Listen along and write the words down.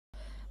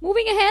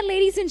Moving ahead,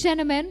 ladies and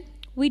gentlemen,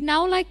 we'd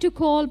now like to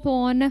call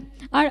upon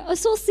our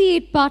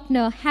associate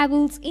partner,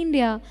 Havells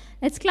India.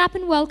 Let's clap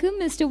and welcome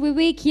Mr.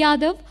 Vivek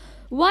Yadav,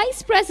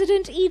 Vice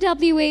President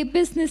EWA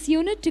Business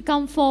Unit, to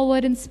come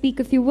forward and speak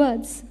a few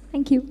words.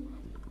 Thank you.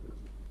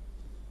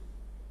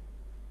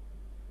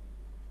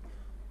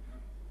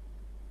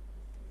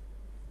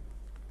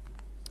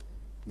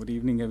 Good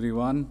evening,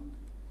 everyone.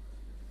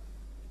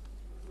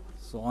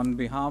 So on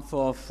behalf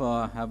of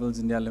Havells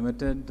India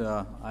Limited,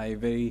 I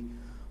very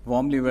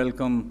warmly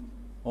welcome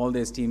all the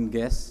esteemed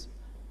guests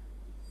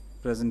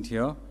present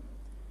here.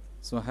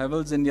 So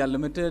Havells India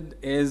Limited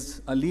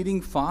is a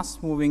leading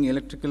fast-moving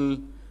electrical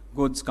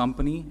goods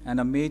company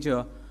and a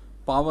major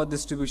power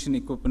distribution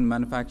equipment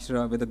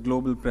manufacturer with a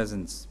global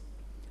presence.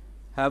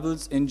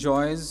 Havells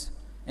enjoys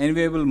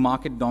enviable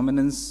market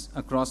dominance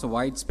across a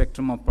wide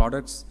spectrum of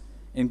products,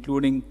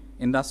 including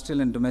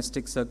industrial and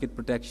domestic circuit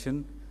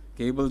protection,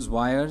 cables,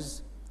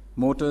 wires,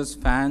 motors,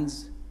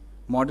 fans,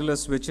 modular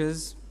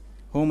switches,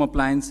 home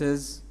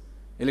appliances,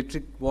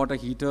 electric water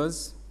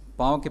heaters,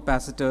 power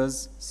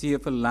capacitors,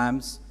 CFL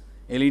lamps,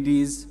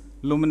 LEDs,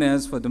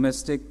 luminaires for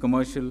domestic,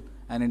 commercial,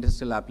 and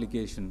industrial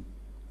application.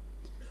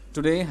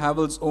 Today,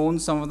 Havells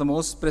owns some of the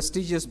most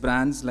prestigious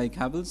brands like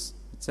Havells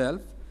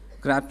itself,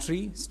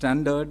 Crabtree,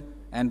 Standard,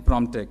 and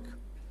Promtech.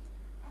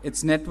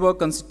 Its network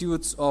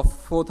constitutes of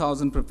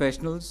 4,000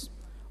 professionals,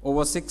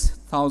 over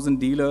 6,000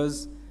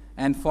 dealers,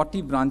 and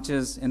 40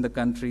 branches in the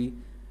country,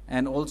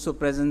 and also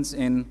presence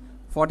in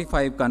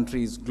 45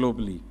 countries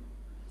globally.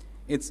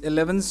 Its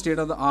 11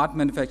 state-of-the-art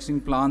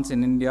manufacturing plants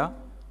in India,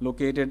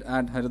 located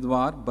at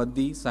Haridwar,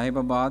 Baddi,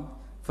 Sahibabad,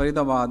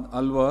 Faridabad,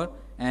 Alwar,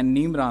 and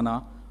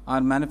Neemrana,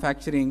 are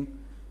manufacturing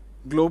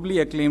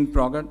globally acclaimed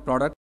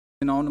products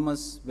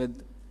synonymous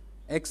with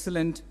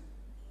excellence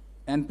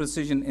and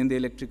precision in the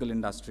electrical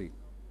industry.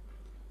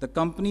 The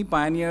company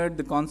pioneered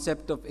the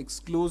concept of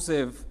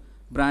exclusive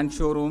brand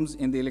showrooms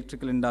in the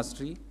electrical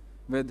industry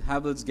with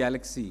Havells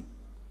Galaxy.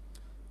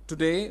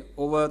 Today,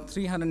 over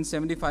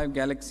 375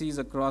 galaxies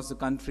across the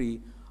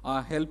country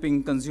are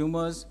helping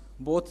consumers,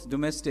 both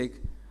domestic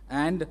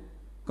and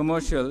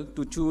commercial,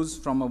 to choose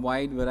from a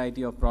wide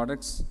variety of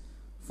products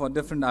for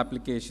different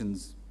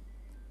applications.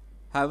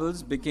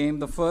 Havells became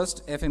the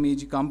first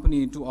FMEG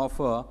company to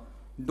offer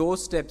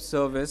doorstep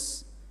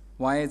service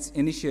via its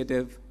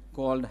initiative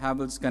called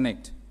Havells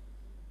Connect.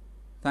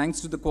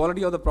 Thanks to the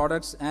quality of the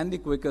products and the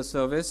quicker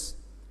service,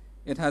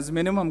 it has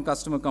minimum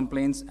customer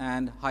complaints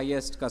and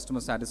highest customer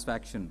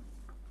satisfaction.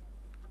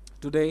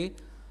 Today,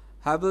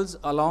 Havells,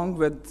 along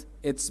with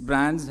its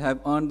brands, have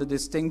earned the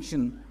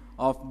distinction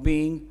of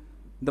being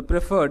the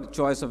preferred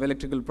choice of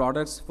electrical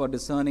products for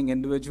discerning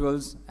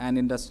individuals and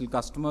industrial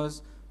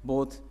customers,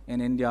 both in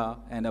India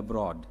and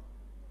abroad.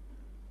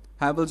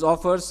 Havells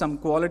offers some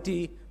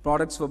quality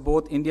products for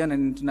both Indian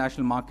and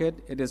international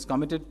market. It is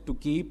committed to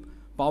keep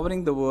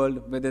powering the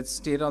world with its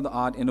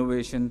state-of-the-art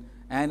innovation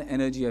and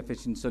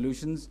energy-efficient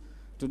solutions.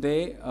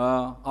 Today,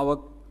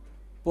 our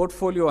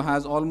portfolio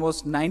has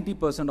almost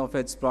 90% of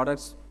its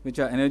products which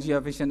are energy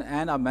efficient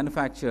and are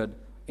manufactured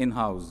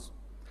in-house.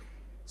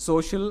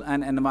 Social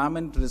and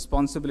environmental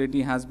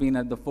responsibility has been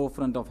at the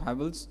forefront of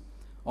Havells'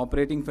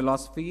 operating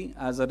philosophy.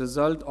 As a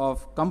result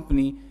of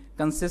company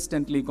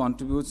consistently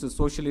contributes to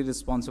socially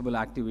responsible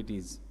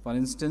activities. For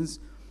instance,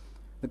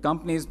 the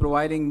company is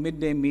providing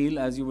midday meal,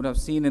 as you would have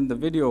seen in the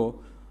video,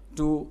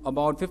 to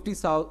about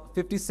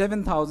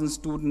 57,000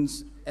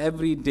 students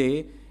every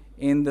day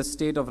in the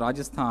state of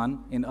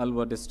Rajasthan in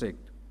Alwar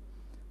district.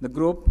 The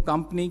group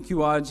company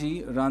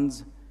QRG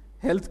runs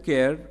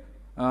healthcare,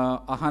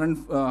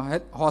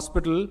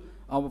 hospital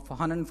of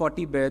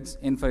 140 beds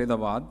in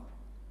Faridabad.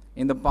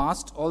 In the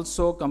past,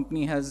 also,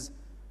 company has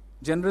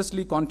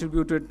generously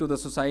contributed to the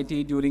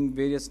society during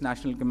various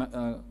national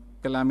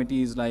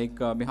calamities like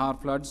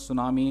Bihar floods,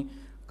 tsunami,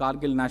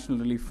 Kargil National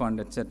Relief Fund,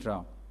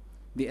 etc.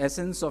 The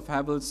essence of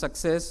Havells'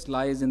 success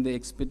lies in the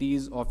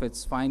expertise of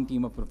its fine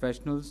team of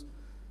professionals,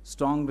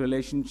 strong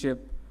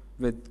relationship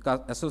with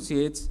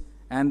associates,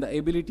 and the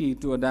ability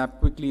to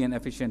adapt quickly and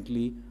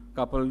efficiently,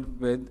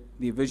 coupled with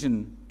the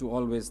vision to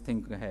always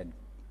think ahead.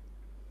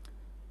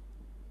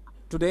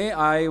 Today,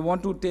 I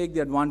want to take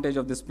the advantage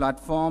of this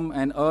platform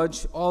and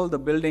urge all the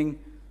building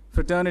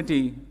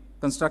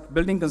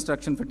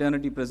construction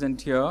fraternity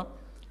present here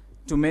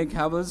to make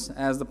Havells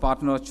as the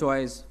partner of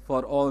choice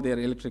for all their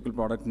electrical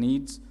product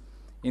needs.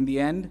 In the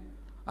end,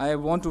 I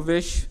want to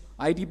wish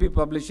ITP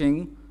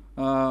Publishing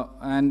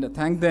and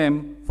thank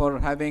them for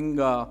having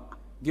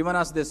given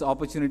us this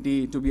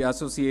opportunity to be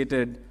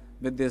associated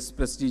with this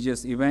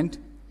prestigious event.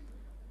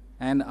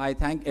 And I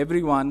thank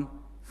everyone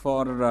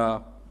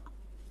for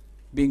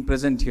being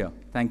present here.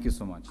 Thank you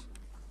so much.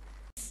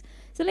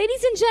 So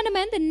ladies and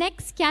gentlemen, the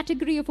next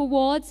category of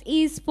awards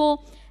is for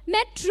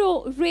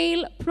Metro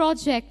Rail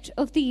Project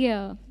of the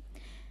Year.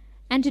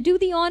 And to do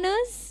the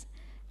honors,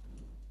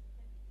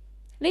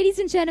 ladies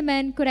and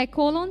gentlemen, could I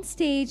call on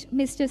stage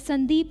Mr.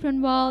 Sandeep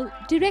Ranwal,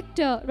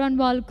 Director,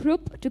 Ranwal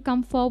Group, to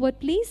come forward,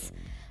 please?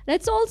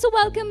 Let's also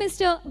welcome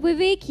Mr.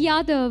 Vivek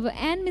Yadav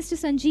and Mr.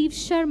 Sanjeev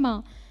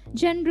Sharma,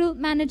 General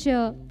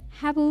Manager,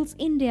 Havells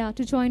India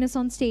to join us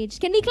on stage.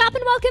 Can we clap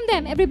and welcome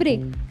them,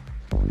 everybody?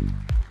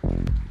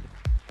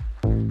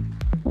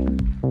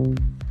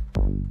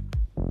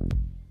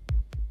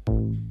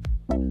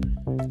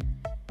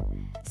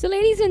 So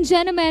ladies and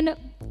gentlemen,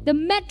 the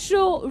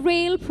Metro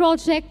Rail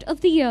Project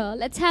of the Year.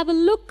 Let's have a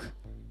look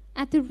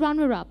at the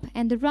runner-up.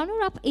 And the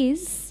runner-up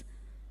is...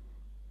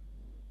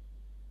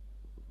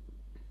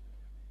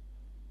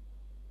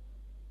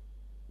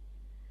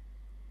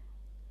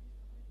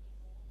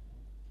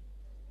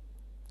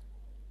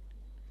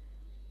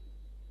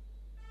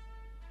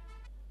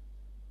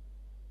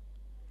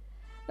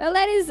 well,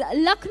 that is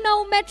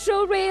Lucknow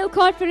Metro Rail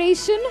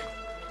Corporation.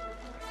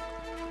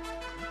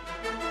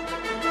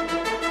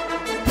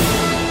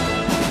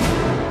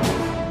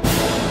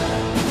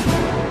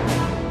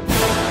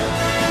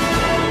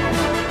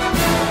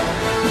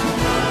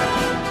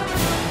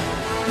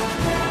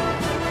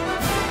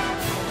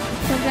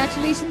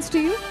 Congratulations to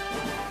you.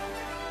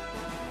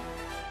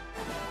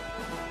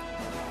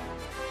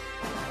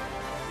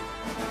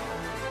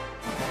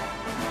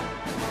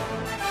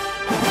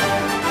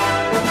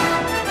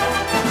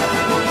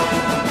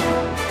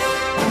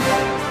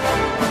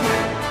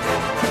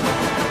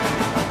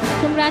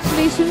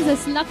 Congratulations,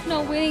 as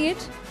Lucknow winning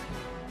it.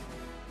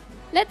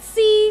 Let's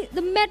see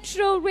the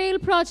Metro Rail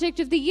Project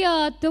of the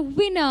Year, the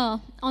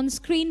winner on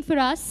screen for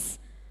us.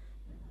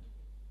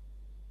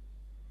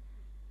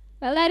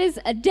 Well, that is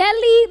a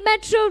Delhi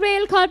Metro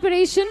Rail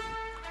Corporation,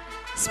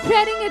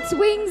 spreading its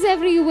wings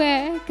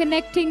everywhere,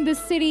 connecting the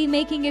city,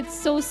 making it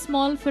so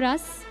small for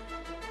us.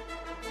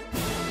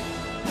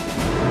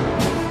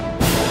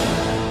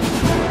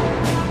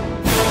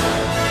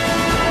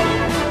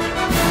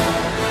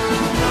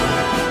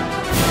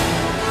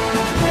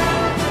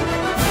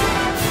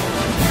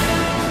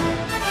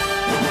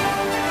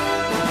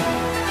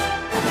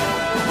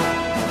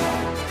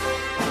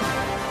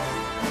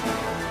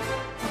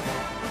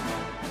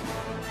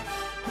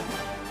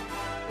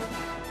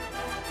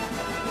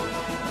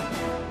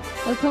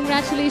 Well,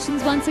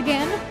 congratulations once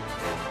again.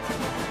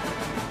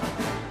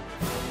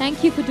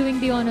 Thank you for doing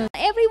the honor.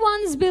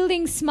 Everyone's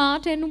building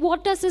smart, and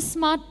what does a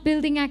smart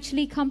building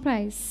actually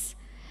comprise?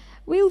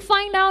 We'll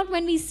find out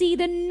when we see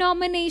the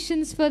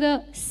nominations for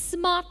the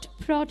Smart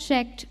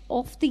Project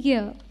of the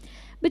Year.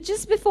 But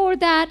just before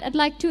that, I'd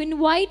like to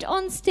invite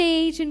on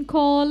stage and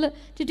call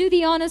to do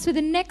the honors for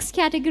the next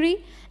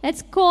category.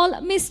 Let's call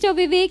Mr.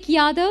 Vivek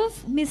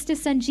Yadav, Mr.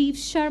 Sanjeev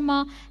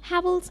Sharma,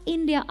 Havells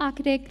India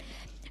Architect,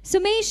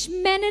 Sumesh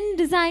Menon,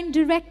 Design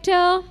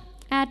Director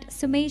at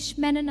Sumesh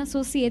Menon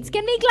Associates.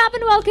 Can we clap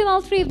and welcome all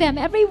three of them?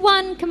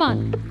 Everyone, come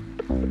on.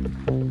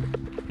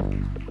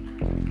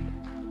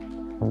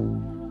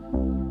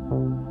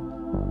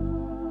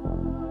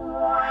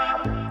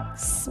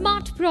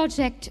 Smart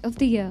Project of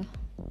the Year.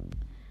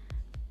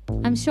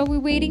 I'm sure we're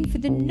waiting for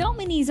the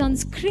nominees on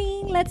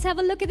screen. Let's have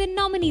a look at the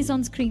nominees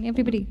on screen,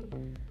 everybody.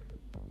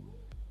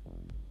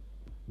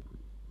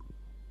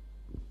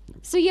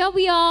 So here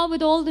we are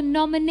with all the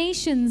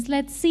nominations.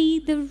 Let's see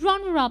the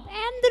runner-up.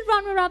 And the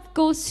runner-up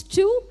goes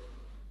to...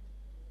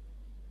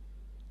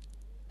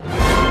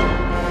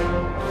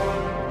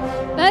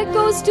 that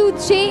goes to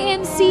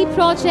JMC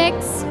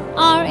Projects,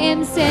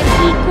 RMZ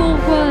Eco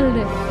World.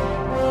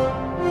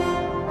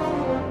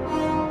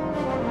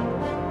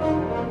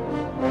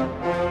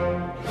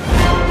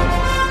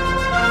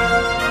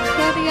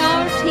 Here they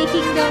are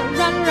taking the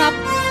runner-up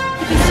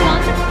to this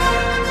one.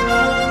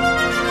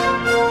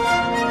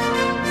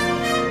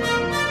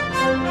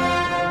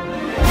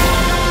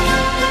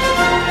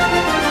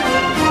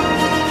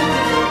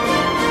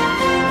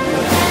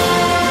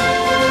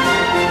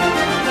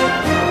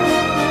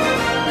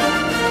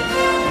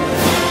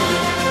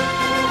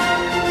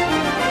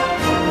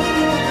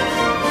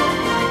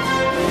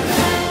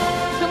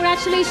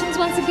 Congratulations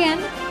once again.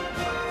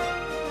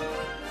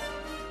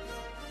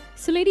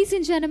 So ladies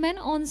and gentlemen,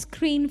 on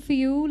screen for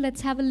you,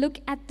 let's have a look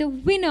at the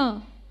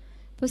winner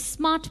for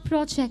Smart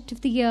Project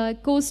of the Year.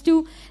 It goes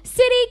to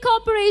City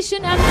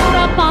Corporation at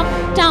Nora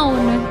Park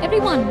Town.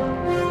 Everyone.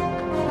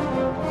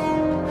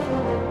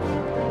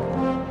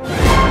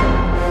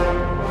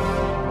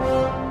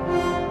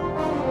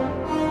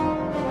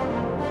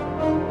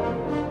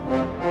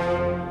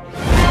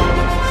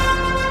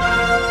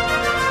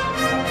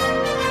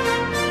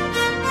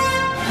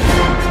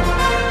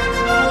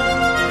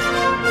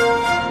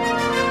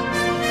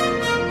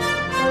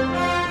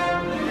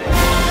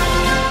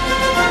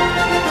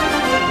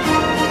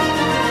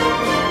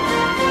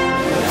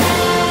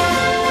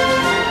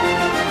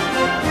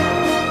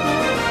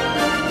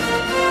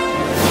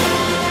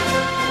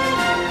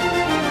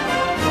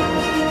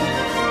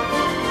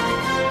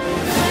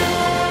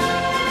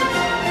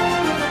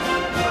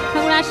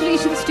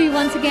 Congratulations to you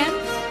once again.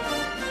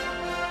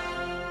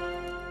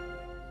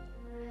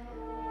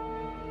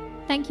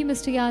 Thank you,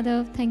 Mr.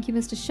 Yadav. Thank you,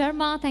 Mr.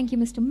 Sharma. Thank you,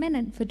 Mr.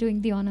 Menon, for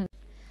doing the honor.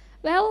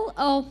 Well,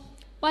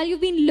 while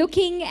you've been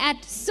looking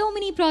at so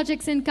many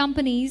projects and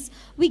companies,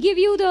 we give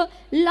you the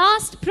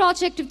last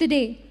project of the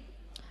day.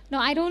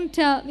 Now, I don't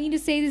mean to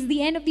say this is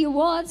the end of the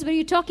awards, but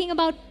you're talking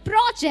about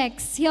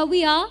projects. Here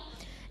we are.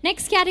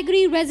 Next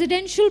category,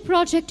 Residential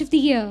Project of the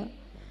Year.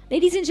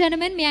 Ladies and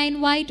gentlemen, may I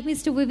invite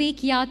Mr. Vivek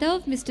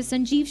Yadav, Mr.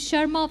 Sanjeev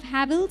Sharma of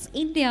Havells,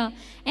 India,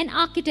 and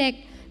architect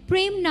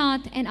Prem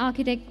Nath and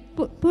architect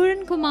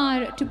Puran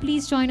Kumar to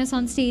please join us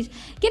on stage.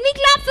 Can we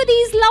clap for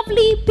these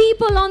lovely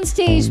people on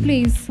stage,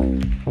 please?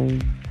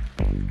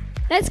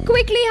 Let's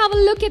quickly have a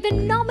look at the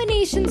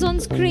nominations on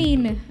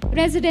screen.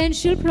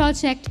 Residential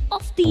Project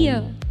of the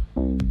Year.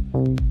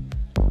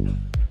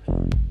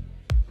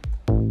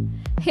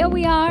 Here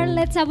we are.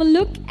 Let's have a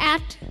look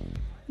at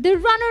the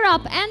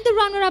runner-up. And the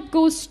runner-up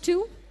goes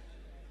to...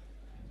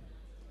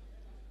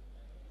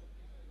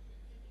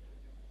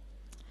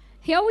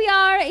 Here we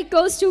are. It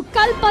goes to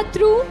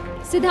Kalpatru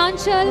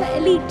Siddhanchal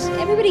Elite.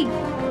 Everybody.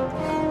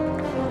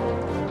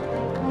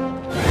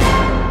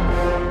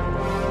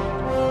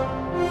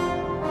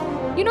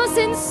 You know,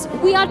 since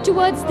we are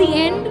towards the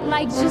end,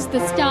 like just the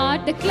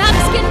start, the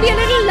claps can be a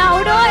little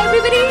louder.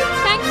 Everybody,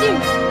 thank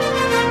you.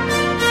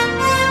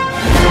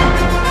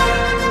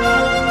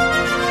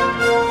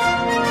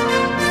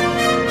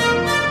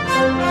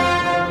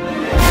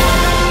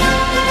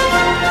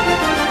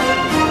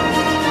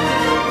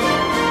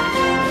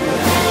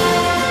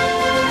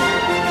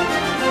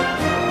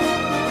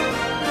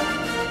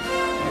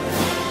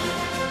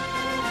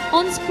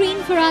 On screen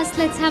for us,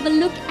 let's have a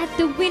look at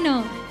the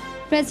winner.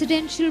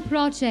 Presidential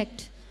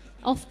Project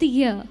of the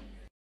Year.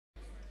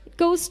 It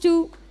goes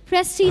to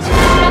Prestige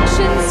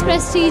Constructions,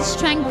 Prestige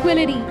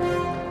Tranquility.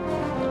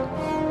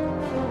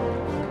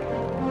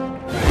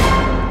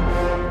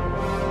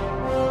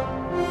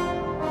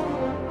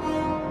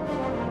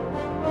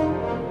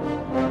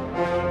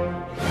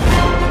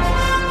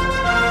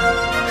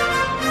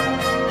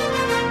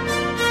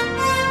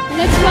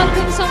 Let's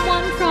welcome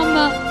someone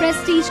from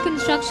Prestige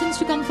Constructions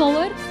to come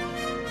forward.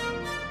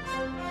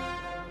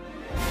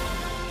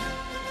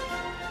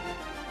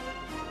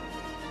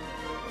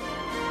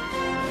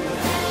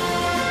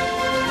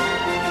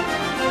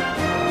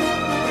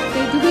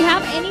 Do we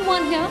have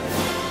anyone here?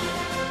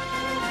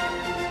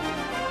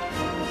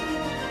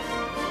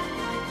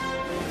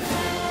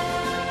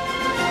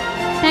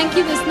 Thank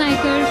you, Ms.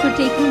 Naikar, for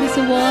taking this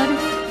award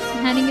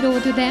and handing it over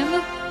to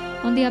them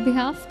on their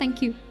behalf.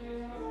 Thank you.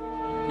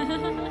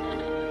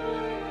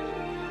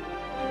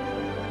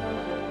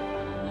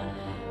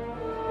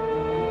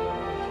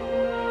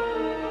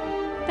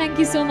 Thank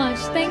you so much.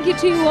 Thank you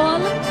to you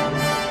all.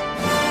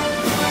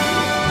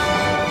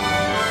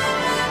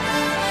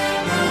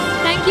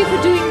 Thank you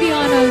for doing the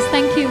honors.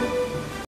 Thank you.